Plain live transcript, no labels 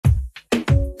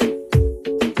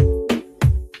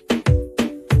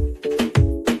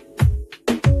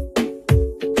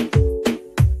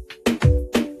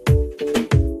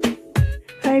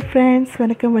friends,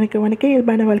 வணக்கம்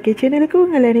Iyalbaana வாழ்க்கை சேனலுக்கு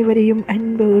உங்கள் அனைவரையும்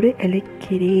அன்போடு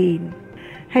அழைக்கிறேன்.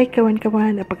 Hai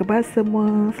kawan-kawan, apa khabar semua?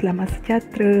 Selamat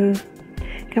sejahtera.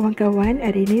 Kawan-kawan,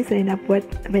 hari ini saya nak buat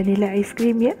vanilla ice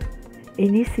cream ya.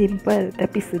 Ini simple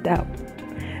tapi sedap.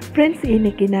 Friends,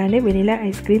 இன்னைக்கு நான் vanilla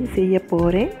ice cream செய்ய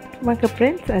போறேன். வாங்க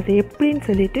friends, அது எப்படின்னு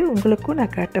சொல்லிட்டு உங்களுக்கு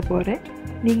நான் காட்ட போறேன்.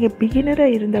 நீங்க பிகினரா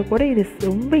இருந்தா கூட இது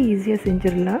ரொம்ப ஈஸியா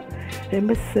செஞ்சிரலாம்.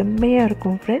 ரொம்ப செம்மையா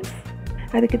இருக்கும் friends.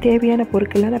 அதுக்கு தேவையான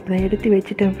பொருட்கள்லாம் நான் எடுத்து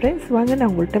வச்சிட்டேன் ஃப்ரெண்ட்ஸ். வாங்க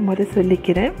நான் உங்கள்கிட்ட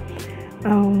சொல்லிக்கிறேன்.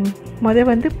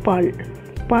 வந்து பால்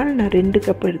நான் 2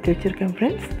 கப் எடுத்து வச்சுருக்கேன்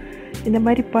ஃப்ரெண்ட்ஸ். இந்த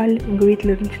மாதிரி பால் உங்கள்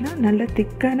வீட்டில் இருந்துச்சுன்னா நல்லா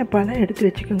திக்கான பாலாக எடுத்து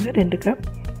வச்சுக்கோங்க, 2 கப்.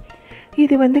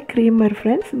 இது வந்து க்ரீமர்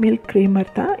ஃப்ரெண்ட்ஸ், மில்க்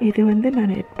க்ரீமர் தான். இது வந்து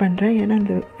நான் ஆட் பண்ணுறேன், ஏன்னா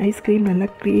அந்த ஐஸ்கிரீம் நல்லா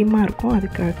க்ரீமாக இருக்கும்,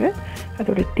 அதுக்காக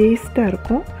அதோட டேஸ்ட்டாக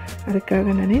இருக்கும். அதுக்காக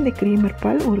நான் இந்த க்ரீமர்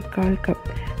பால் ஒரு 1/4 கப்,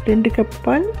 2 கப்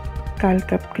பால் 1/4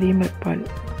 கப் க்ரீமர் பால்.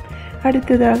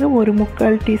 அடுத்ததாக ஒரு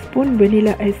 3/4 டீஸ்பூன்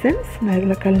வெனிலா எசன்ஸ் நான்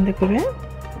இதில் கலந்துக்குவேன்.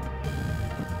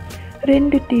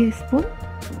 2 டீஸ்பூன்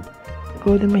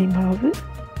கோதுமை மாவு,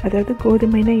 அதாவது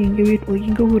கோதுமைனா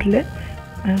எங்கள் ஊரில்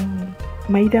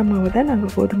மைதா மாவு தான்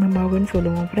நாங்கள் கோதுமை மாவுன்னு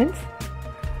சொல்லுவோம் ஃப்ரெண்ட்ஸ்.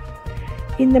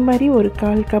 இந்த மாதிரி ஒரு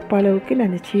 1/4 கப் அளவுக்கு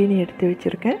நான் சீனி எடுத்து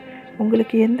வச்சுருக்கேன்.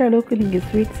 உங்களுக்கு எந்த அளவுக்கு நீங்கள்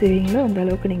ஸ்வீட் செய்வீங்களோ அந்த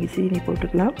அளவுக்கு நீங்கள் சீனி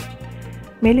போட்டுக்கலாம்.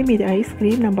 மேலும் இது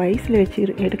ஐஸ்கிரீம் நம்ம ஐஸில் வச்சு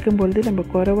எடுக்கும்பொழுது நம்ம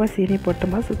குறைவா சீனி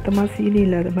போட்டோமா சுத்தமாக சீனி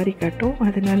இல்லாத மாதிரி காட்டும்.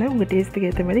 அதனால் உங்கள் டேஸ்ட்டுக்கு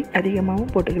ஏற்ற மாதிரி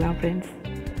அதிகமாகவும் போட்டுக்கலாம் ஃப்ரெண்ட்ஸ்.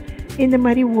 இந்த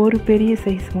மாதிரி ஒரு பெரிய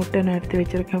சைஸ் முட்டை நான் எடுத்து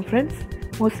வச்சுருக்கேன் ஃப்ரெண்ட்ஸ்.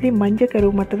 மோஸ்ட்லி மஞ்சள்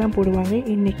கருவு மட்டும் தான் போடுவாங்க.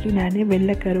 இன்றைக்கி நான்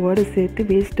வெள்ளை கருவோடு சேர்த்து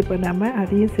வேஸ்ட்டு பண்ணாமல்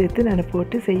அதையும் சேர்த்து நான்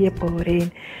போட்டு செய்ய போகிறேன்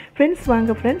ஃப்ரெண்ட்ஸ்.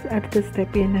 வாங்க ஃப்ரெண்ட்ஸ், அடுத்த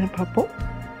ஸ்டெப் என்னென்னு பார்ப்போம்.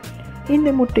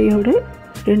 இந்த முட்டையோடு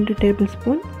 2 டேபிள்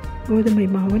ஸ்பூன் கோதுமை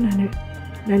மாவு நான்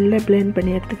நல்லா பிளெண்ட்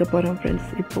பண்ணி எடுத்துக்க போகிறோம் ஃப்ரெண்ட்ஸ்.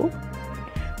 இப்போது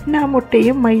நான்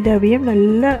முட்டையும் மைதாவையும்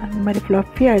நல்லா அந்த மாதிரி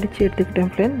ஃப்ளஃபியாக அடித்து எடுத்துக்கிட்டேன்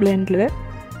ஃப்ரெண்ட் பிளெண்டில்.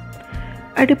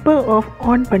 அடுப்பை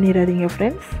ஆன் பண்ணிடாதீங்க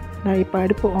ஃப்ரெண்ட்ஸ். நான் இப்போ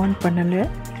அடுப்பு ஆன் பண்ணலை.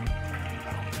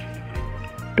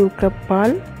 2 கப்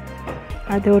பால்,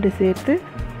 அதோடு சேர்த்து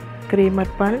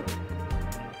க்ரீமர் பால்,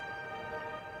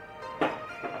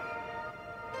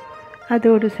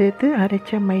 அதோடு சேர்த்து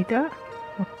அரைச்ச மைதா,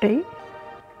 முட்டை,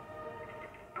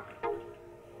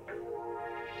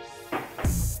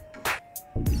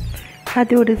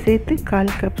 அதோடு சேர்த்து 1/4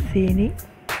 கப் சீனி.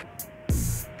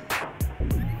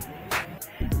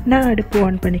 நான் அடுப்பு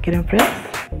ஆன் பண்ணிக்கிறேன் ஃப்ரெண்ட்ஸ்.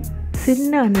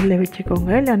 சின்ன அனலில்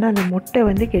வச்சுக்கோங்க, இல்லைன்னா அந்த முட்டை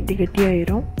வந்து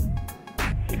கெட்டியாயிரும்.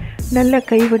 நல்லா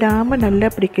கைவிடாமல் நல்லா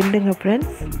அப்படி கிண்டுங்க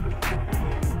ஃப்ரெண்ட்ஸ்.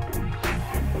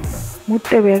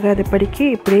 முட்டை வேகாத படிக்கு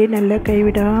இப்படியே நல்லா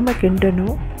கைவிடாமல்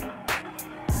கிண்டணும்.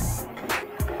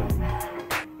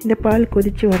 இந்த பால்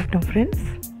கொதித்து வரட்டும் ஃப்ரெண்ட்ஸ்.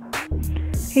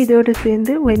 இதோடு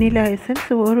சேர்ந்து வெனிலா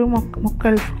எசன்ஸ் ஒரு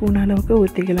 3/4 ஸ்பூன் அளவுக்கு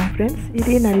ஊற்றிக்கலாம் ஃப்ரெண்ட்ஸ்.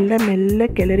 இதே நல்லா மெல்ல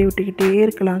கிளறி விட்டுக்கிட்டே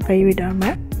இருக்கலாம்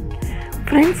கைவிடாமல்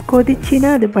ஃப்ரெண்ட்ஸ். கொதிச்சின்னா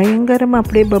அது பயங்கரமாக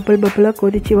அப்படியே பப்பிளாக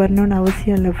கொதித்து வரணும்னு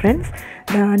அவசியம் இல்லை ஃப்ரெண்ட்ஸ்.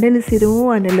 நான்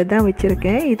சிறுவும் அனலில் தான்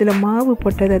வச்சுருக்கேன். இதில் மாவு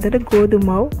போட்டது, அதோட கோதுமை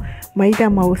மாவு மைதா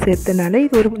மாவு சேர்த்தனால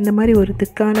இது இந்த மாதிரி ஒரு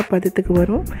திக்கான பதத்துக்கு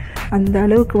வரும். அந்த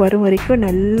அளவுக்கு வரும் வரைக்கும்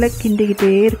நல்லா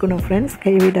கிண்டிக்கிட்டே இருக்கணும் ஃப்ரெண்ட்ஸ்,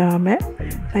 கைவிடாமல்.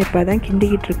 நான் இப்போ தான்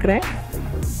கிண்டிக்கிட்டு இருக்கிறேன்.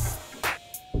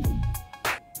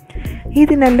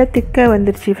 இது நல்லா திக்காக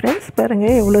வந்துருச்சு ஃப்ரெண்ட்ஸ்.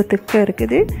 பாருங்கள் எவ்வளோ திக்காக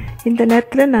இருக்குது. இந்த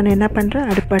நேரத்தில் நான் என்ன பண்ணுறேன்,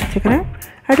 அடுப்பு அடிச்சுக்கிறேன்.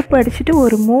 அடுப்பு அடிச்சுட்டு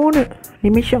ஒரு 3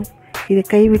 நிமிஷம் இது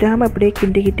கைவிடாமல் அப்படியே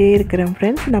கிண்டிக்கிட்டே இருக்கிறேன்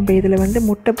ஃப்ரெண்ட்ஸ். நம்ம இதில் வந்து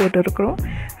முட்டை போட்டுருக்குறோம்,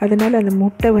 அதனால் அந்த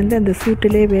முட்டை வந்து அந்த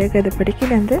சூட்டிலே வேகாத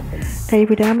படிக்க நான் அந்த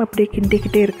கைவிடாமல் அப்படியே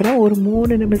கிண்டிக்கிட்டே இருக்கிறேன். ஒரு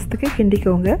 3 நிமிஷத்துக்கு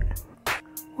கிண்டிக்கோங்க.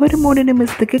 ஒரு 3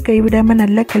 நிமிஷத்துக்கு கைவிடாமல்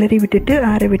நல்லா கிளறி விட்டுட்டு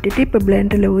ஆற விட்டுட்டு இப்போ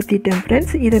பிளெண்டரில் ஊற்றிட்டேன்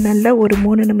ஃப்ரெண்ட்ஸ். இதை நல்லா ஒரு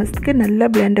 3 நிமிஷத்துக்கு நல்லா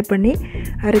பிளெண்டர் பண்ணி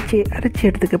அரைச்சி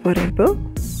எடுத்துக்க போகிறேன். இப்போது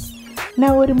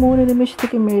நான் ஒரு 3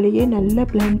 நிமிஷத்துக்கு மேலேயே நல்லா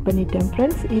பிளெண்ட் பண்ணிட்டேன்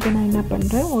ஃப்ரெண்ட்ஸ். இதை நான் என்ன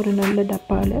பண்ணுறேன், ஒரு நல்ல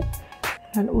டப்பாவில்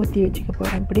நான் ஊற்றி வச்சுக்க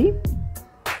போகிறேன். இப்படி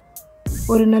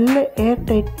ஒரு நல்ல ஏர்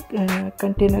டைட்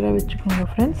கண்டெய்னராக வச்சுக்கோங்க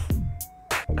ஃப்ரெண்ட்ஸ்.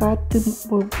 காற்று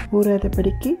ஊறாத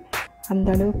படிக்கு அந்த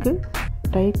அளவுக்கு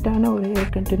டைட்டான ஒரு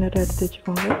ஏர் கண்டெய்னரை எடுத்து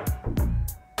வச்சுக்கோங்க.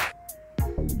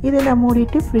 இதை நான்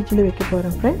மூடிட்டு ஃப்ரிட்ஜில் வைக்க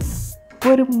போகிறேன் ஃப்ரெண்ட்ஸ்.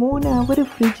 ஒரு 3 ஹவர்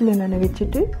ஃப்ரிட்ஜில் நான்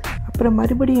வச்சுட்டு அப்புறம்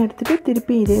மறுபடியும் எடுத்துகிட்டு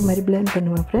திருப்பி இதே மாதிரி பிளெண்ட்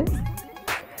பண்ணுவேன் ஃப்ரெண்ட்ஸ்.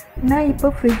 நான் இப்போ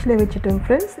ஃப்ரிட்ஜில் வச்சுட்டேன்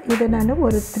ஃப்ரெண்ட்ஸ். இதை நான்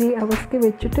ஒரு 3 ஹவர்ஸ்க்கு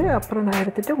வச்சுட்டு அப்புறம் நான்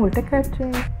எடுத்துகிட்டு உங்கள்கிட்ட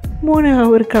காட்டுறேன். 3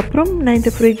 ஹவருக்கு அப்புறம் நான்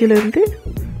இந்த ஃப்ரிட்ஜிலேருந்து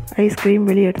ஐஸ்கிரீம்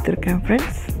வெளியே எடுத்திருக்கேன்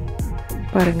ஃப்ரெண்ட்ஸ்.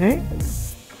 பாருங்கள்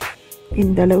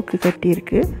இந்த அளவுக்கு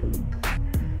கட்டியிருக்கு.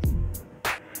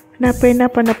 நான் இப்போ என்ன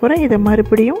பண்ண போகிறேன், இதை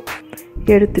மறுபடியும்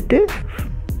எடுத்துட்டு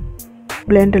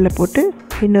பிளெண்டரில் போட்டு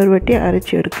இன்னொரு வாட்டி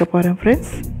அரைச்சி எடுக்க போகிறேன்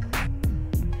ஃப்ரெண்ட்ஸ்.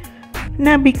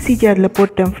 நான் மிக்ஸி ஜாரில்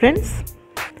போட்டேன் ஃப்ரெண்ட்ஸ்.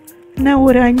 நான்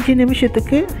ஒரு 5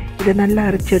 நிமிஷத்துக்கு இதை நல்லா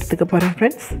அரைச்சி எடுத்துக்க போகிறேன்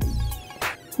ஃப்ரெண்ட்ஸ்.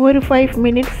 ஒரு 5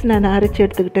 minutes நான் அரைச்சி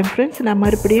எடுத்துக்கிட்டேன் ஃப்ரெண்ட்ஸ். நான்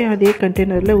மறுபடியும் அதே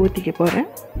கண்டெய்னரில் ஊற்றிக்க போகிறேன்.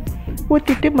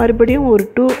 ஊற்றிட்டு மறுபடியும் ஒரு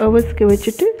 2 hours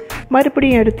வச்சுட்டு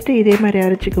மறுபடியும் எடுத்துகிட்டு இதே மாதிரி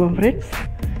அரைச்சிக்குவோம் ஃப்ரெண்ட்ஸ்.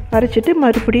 அரைச்சிட்டு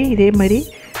மறுபடியும் இதே மாதிரி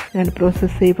நான்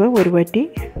ப்ராசஸ் செய்வேன் ஒரு வாட்டி.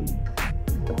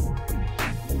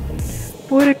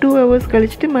 ஒரு 2 hours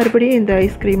கழிச்சிட்டு மறுபடியும் இந்த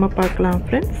ஐஸ்கிரீமை பார்க்கலாம்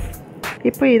ஃப்ரெண்ட்ஸ்.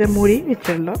 இப்போ இதை மூடி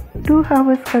வச்சிடலாம். 2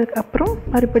 hours அப்புறம்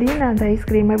மறுபடியும் நான் அந்த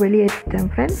ஐஸ்கிரீமை வெளியே எடுத்துட்டேன்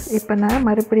ஃப்ரெண்ட்ஸ். இப்போ நான்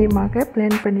மறுபடியுமாக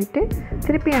பிளேன் பண்ணிவிட்டு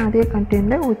திருப்பி அதே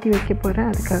கண்டெய்னரில் ஊற்றி வைக்க போகிறேன்.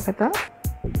 அதுக்காக தான்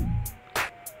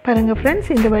பாருங்கள்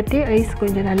ஃப்ரெண்ட்ஸ், இந்த வாட்டி ஐஸ்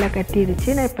கொஞ்சம் நல்லா கட்டிடுச்சு.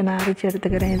 நான் அரைச்சி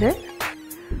எடுத்துக்கிறேன். இதை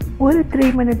ஒரு 3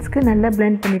 minutesக்கு நல்லா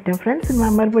பிளெண்ட் பண்ணிட்டேன் ஃப்ரெண்ட்ஸ்.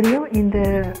 நான் மறுபடியும் இந்த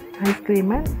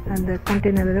ஐஸ்கிரீமை அந்த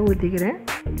கண்டெய்னரில் ஊற்றிக்கிறேன்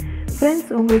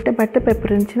ஃப்ரெண்ட்ஸ். உங்கள்கிட்ட பட்டர்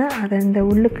பேப்பர் இருந்துச்சுன்னா அதை இந்த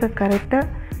உள்ளுக்கு கரெக்டாக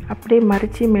அப்படியே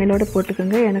மறைச்சி மேலோடு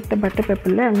போட்டுக்கோங்க. என்கிட்ட பட்டர் பேப்பர்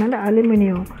இல்லை, அதனால்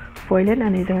அலுமினியம் ஃபாயிலை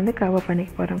நான் இதை வந்து கவர்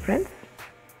பண்ணிக்க போகிறேன் ஃப்ரெண்ட்ஸ்.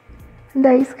 இந்த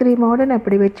ஐஸ்கிரீமோடு நான்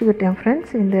இப்படி வச்சுக்கிட்டேன்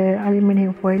ஃப்ரெண்ட்ஸ். இந்த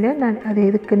அலுமினியம் ஃபாயிலை நான் அது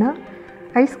எதுக்குன்னா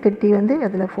ஐஸ் கட்டி வந்து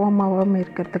அதில் ஃபார்ம் ஆகாமல்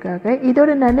இருக்கிறதுக்காக.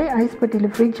 இதோட நான் ஐஸ்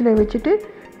கட்டியில் ஃப்ரிட்ஜில் வச்சுட்டு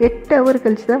 8 hours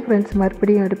கழிச்சு தான் ஃப்ரெண்ட்ஸ்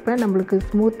மறுபடியும் எடுப்பேன். நம்மளுக்கு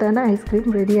ஸ்மூத்தான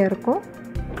ஐஸ்கிரீம் ரெடியாக இருக்கும்.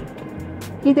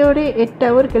 இதோட 8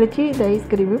 hours கழிச்சு இந்த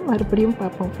ஐஸ்கிரீமும் மறுபடியும்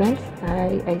பார்ப்போம் ஃப்ரெண்ட்ஸ்.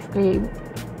 ஐஸ்கிரீம்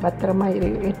பத்திரமா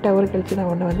 8 hours கழிச்சு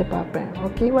நான் ஒன்று வந்து பார்ப்பேன்.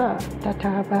 ஓகேவா?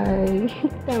 டாட்டா பாய்.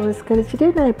 8 hours கழிச்சுட்டு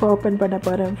நான் இப்போ ஓப்பன் பண்ண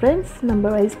போகிறேன் ஃப்ரெண்ட்ஸ்.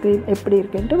 நம்ம ஐஸ்கிரீம் எப்படி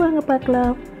இருக்குன்ட்டு வாங்க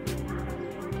பார்க்கலாம்.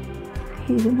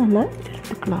 இது நல்லா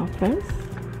எடுத்துக்கலாம் ஃப்ரெண்ட்ஸ்.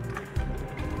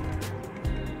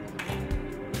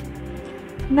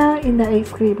 நான் இந்த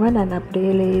ஐஸ்கிரீமை நான்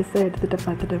அப்படியே லேஸாக எடுத்துகிட்டு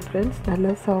பார்த்துட்டேன் ஃப்ரெண்ட்ஸ்.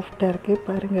 நல்லா சாஃப்டாக இருக்குது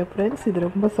பாருங்கள் ஃப்ரெண்ட்ஸ். இது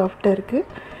ரொம்ப சாஃப்டாக இருக்குது.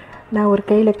 நான் ஒரு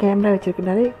கையில் கேமரா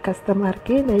வச்சுருக்கனாலே கஷ்டமாக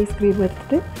இருக்குது. இந்த ஐஸ்கிரீம்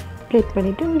எடுத்துகிட்டு பிளேட்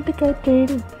பண்ணிவிட்டு உங்கள்கிட்ட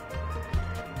காட்டுறேன்.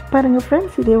 பாருங்கள்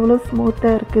ஃப்ரெண்ட்ஸ், இது எவ்வளோ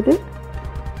ஸ்மூத்தாக இருக்குது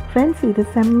ஃப்ரெண்ட்ஸ். இது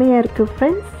செம்மையாக இருக்குது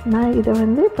ஃப்ரெண்ட்ஸ். நான் இதை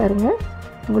வந்து பாருங்கள்,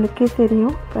 உங்களுக்கே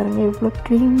தெரியும் பாருங்கள் எவ்வளோ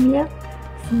க்ரீமியாக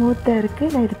ஸ்மூத்தாக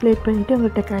இருக்குது. நான் இதை பிளேட் பண்ணிவிட்டு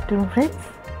உங்கள்கிட்ட காட்டுவேன் ஃப்ரெண்ட்ஸ்.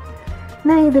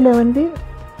 நான் இதில் வந்து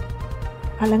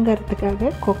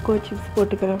அலங்காரத்துக்காக கொக்கோ சிப்ஸ்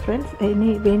போட்டுக்கிறேன் ஃப்ரெண்ட்ஸ்.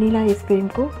 வெனிலா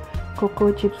ஐஸ்கிரீமுக்கும் கொக்கோ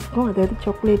சிப்ஸ்க்கும் அதாவது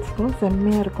சாக்லேட்ஸ்க்கும்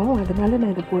செம்மையாக இருக்கும், அதனால்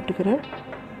நான் இதை போட்டுக்கிறேன்.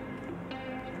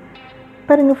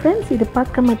 பாருங்கள் ஃப்ரெண்ட்ஸ், இது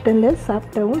பார்க்க மட்டும் இல்லை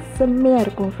சாப்பிட்டாவும் செம்மையாக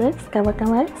இருக்கும் friends.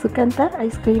 kawan-kawan suka tak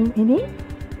aiskrim ini?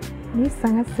 Ini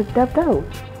sangat sedap tau.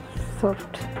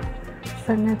 Soft,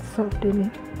 sangat soft ini.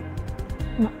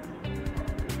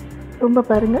 ரொம்ப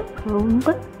பாருங்கள், ரொம்ப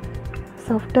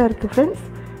சாஃப்டாக இருக்குது ஃப்ரெண்ட்ஸ்.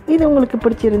 இது உங்களுக்கு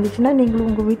பிடிச்சிருந்துச்சுன்னா நீங்களும்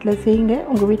உங்கள் வீட்டில் செய்யுங்க.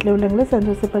 உங்கள் வீட்டில் உள்ளவங்கள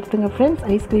சந்தோஷப்படுத்துங்க ஃப்ரெண்ட்ஸ்.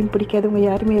 ஐஸ்கிரீம் பிடிக்காதவங்க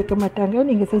யாருமே இருக்க மாட்டாங்க.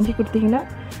 நீங்கள் செஞ்சு கொடுத்தீங்கன்னா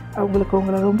அவங்களுக்கு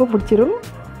உங்களை ரொம்ப பிடிச்சிரும்.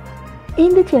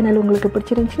 இந்த சேனல் உங்களுக்கு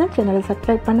பிடிச்சிருந்துச்சுன்னா சேனலை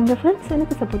சப்ஸ்கிரைப் பண்ணுங்கள் ஃப்ரெண்ட்ஸ்.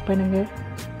 எனக்கு சப்போர்ட் பண்ணுங்கள்.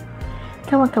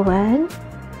 kawan-kawan,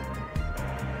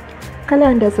 kalau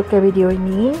anda suka video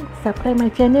ini, subscribe my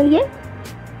channel ya.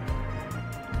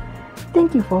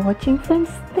 Thank you for watching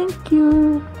friends. Thank you.